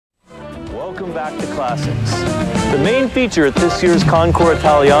Welcome back to Classics. The main feature at this year's Concours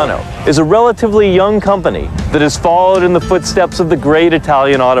Italiano is a relatively young company that has followed in the footsteps of the great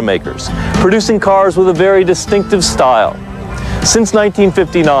Italian automakers, producing cars with a very distinctive style. Since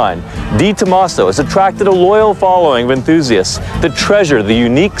 1959, DeTomaso has attracted a loyal following of enthusiasts that treasure the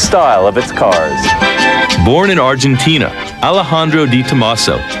unique style of its cars. Born in Argentina, Alejandro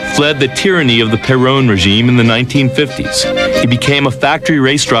DeTomaso fled the tyranny of the Perón regime in the 1950s. He became a factory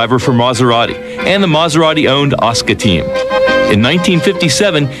race driver for Maserati and the Maserati-owned Osca team. In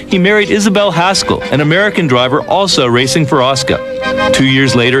 1957, he married Isabel Haskell, an American driver also racing for Osca. 2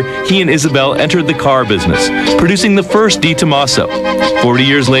 years later, he and Isabel entered the car business, producing the first DeTomaso. 40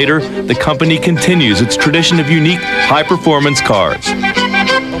 years later, the company continues its tradition of unique, high-performance cars.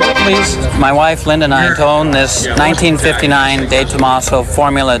 Please, my wife Linda and I own this 1959 DeTomaso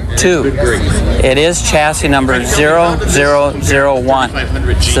Formula 2. It is chassis number 0001.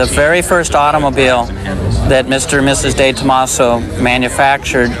 It's the very first automobile that Mr. and Mrs. DeTomaso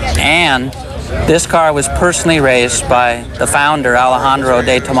manufactured, and this car was personally raced by the founder, Alejandro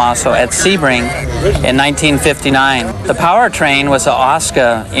DeTomaso, at Sebring in 1959. The powertrain was an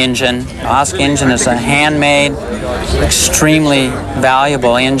Osca engine. Osca engine is a handmade, extremely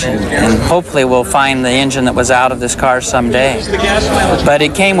valuable engine, and hopefully we'll find the engine that was out of this car someday. But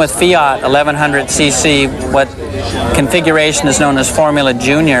it came with Fiat 1100cc, what configuration is known as Formula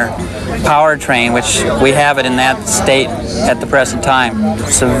Junior powertrain, which we have it in that state at the present time.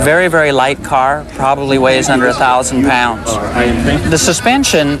 It's a very, very light car, probably weighs under 1,000 pounds. The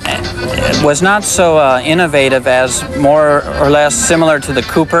suspension was not so innovative, as more or less similar to the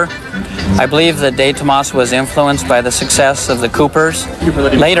Cooper. I believe that DeTomaso was influenced by the success of the Coopers.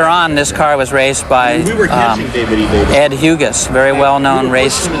 Later on, this car was raced by Ed Hughes, very well-known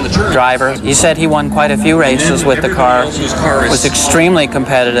race driver. He said he won quite a few races with the car. It was extremely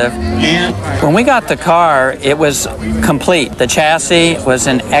competitive. When we got the car, it was complete. The chassis was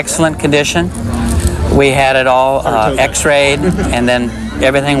in excellent condition. We had it all x-rayed, and then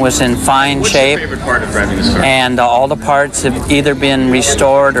everything was in fine shape, and all the parts have either been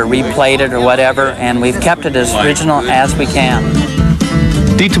restored or replated or whatever, and we've kept it as original as we can.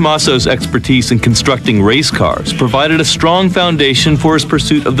 DeTomaso's expertise in constructing race cars provided a strong foundation for his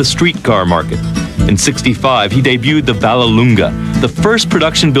pursuit of the street car market. In '65, he debuted the Vallelunga, the first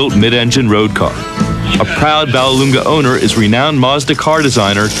production-built mid-engine road car. A proud Vallelunga owner is renowned Mazda car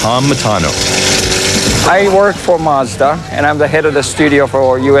designer Tom Matano. I work for Mazda, and I'm the head of the studio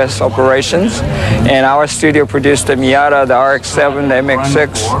for U.S. operations. And our studio produced the Miata, the RX-7, the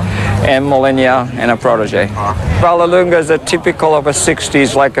MX-6, and Millenia, and a Protege. Vallelunga is a typical of a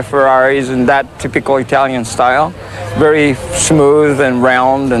 60s, like a Ferraris, in that typical Italian style. Very smooth and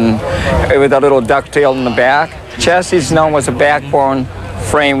round, and with a little ducktail in the back. Chassis is known as a backbone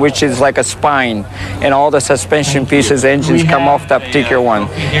frame, which is like a spine, and all the suspension pieces, engines come off that particular one,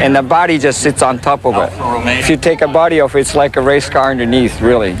 and the body just sits on top of it. If you take a body off, it's like a race car underneath,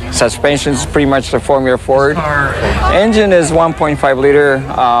 really. Suspension is pretty much the Formula Ford. Engine is 1.5 liter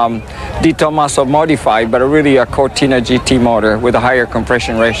DeTomaso modified, but really a Cortina GT motor with a higher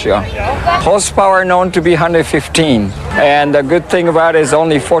compression ratio. Horsepower known to be 115, and the good thing about it is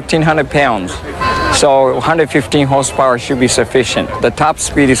only 1,400 pounds. So 115 horsepower should be sufficient. The top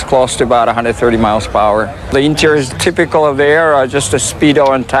speed is close to about 130 miles per hour. The interior is typical of the era, just a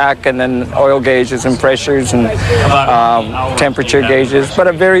speedo and tack, and then oil gauges and pressures and temperature gauges. But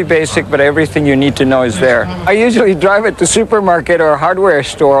a very basic, but everything you need to know is there. I usually drive it to supermarket or hardware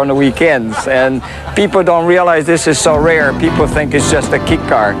store on the weekends, and people don't realize this is so rare. People think it's just a kit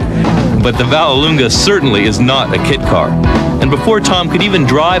car. But the Vallelunga certainly is not a kit car. And before Tom could even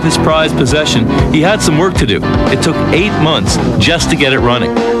drive his prized possession, he had some work to do. It took 8 months just to get it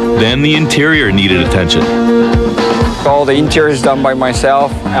running. Then the interior needed attention. All the interior is done by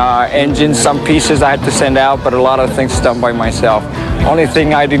myself. Engines, some pieces I had to send out, but a lot of things done by myself. Only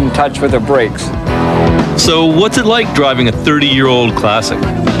thing I didn't touch were the brakes. So what's it like driving a 30-year-old classic?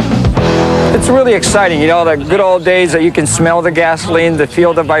 It's really exciting, you know, the good old days that you can smell the gasoline, the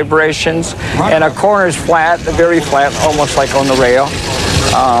feel the vibrations, and a corner's flat, very flat, almost like on the rail.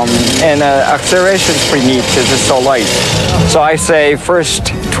 And acceleration's pretty neat because it's so light. So I say first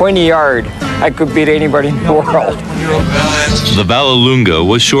 20 yard, I could beat anybody in the world. The Vallelunga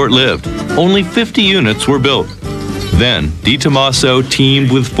was short-lived. Only 50 units were built. Then, DeTomaso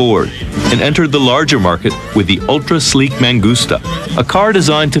teamed with Ford and entered the larger market with the ultra-sleek Mangusta, a car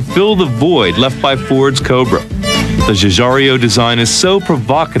designed to fill the void left by Ford's Cobra. The Giugiaro design is so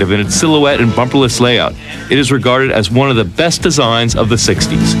provocative in its silhouette and bumperless layout. It is regarded as one of the best designs of the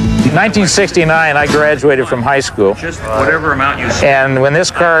 60s. In 1969, I graduated from high school. And when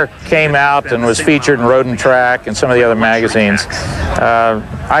this car came out and was featured in Road and Track and some of the other magazines,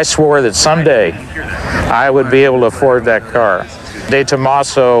 I swore that someday I would be able to afford that car.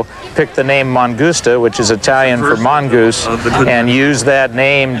 DeTomaso picked the name Mangusta, which is Italian for mongoose, and used that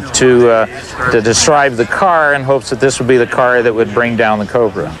name to describe the car in hopes that this would be the car that would bring down the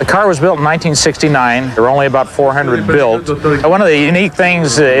Cobra. The car was built in 1969. There were only about 400 built. One of the unique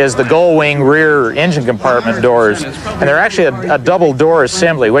things is the gull wing rear engine compartment doors, and they're actually a double door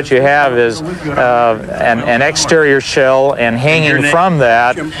assembly. What you have is an exterior shell, and hanging from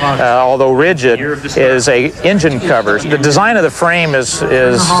that, although rigid, is a engine cover. The design of the frame is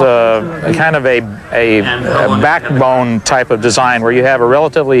kind of a backbone type of design where you have a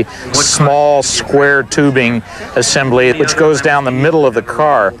relatively small square tubing assembly which goes down the middle of the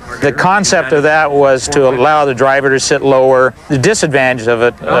car. The concept of that was to allow the driver to sit lower. The disadvantage of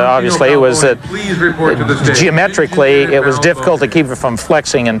it, obviously, was that geometrically it was difficult to keep it from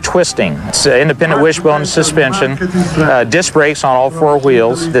flexing and twisting. It's independent wishbone suspension, disc brakes on all four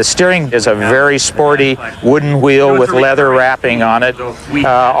wheels. The steering is a very sporty wooden wheel with leather wrapping on it.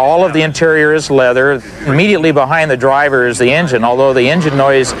 All of the interior is leather. Immediately behind the driver is the engine, although the engine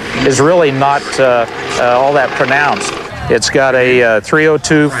noise is really not all that pronounced. It's got a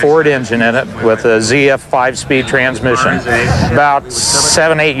 302 Ford engine in it with a ZF 5-speed transmission. About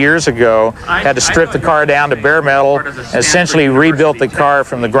 7-8 years ago, had to strip the car down to bare metal, essentially rebuilt the car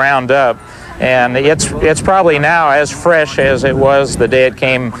from the ground up. And it's probably now as fresh as it was the day it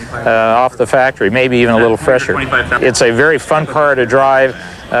came off the factory, maybe even a little fresher. It's a very fun car to drive.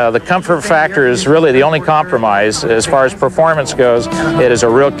 The comfort factor is really the only compromise. As far as performance goes, it is a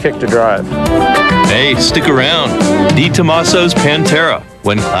real kick to drive. Hey, stick around. DeTomaso's Pantera,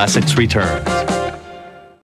 when classics return.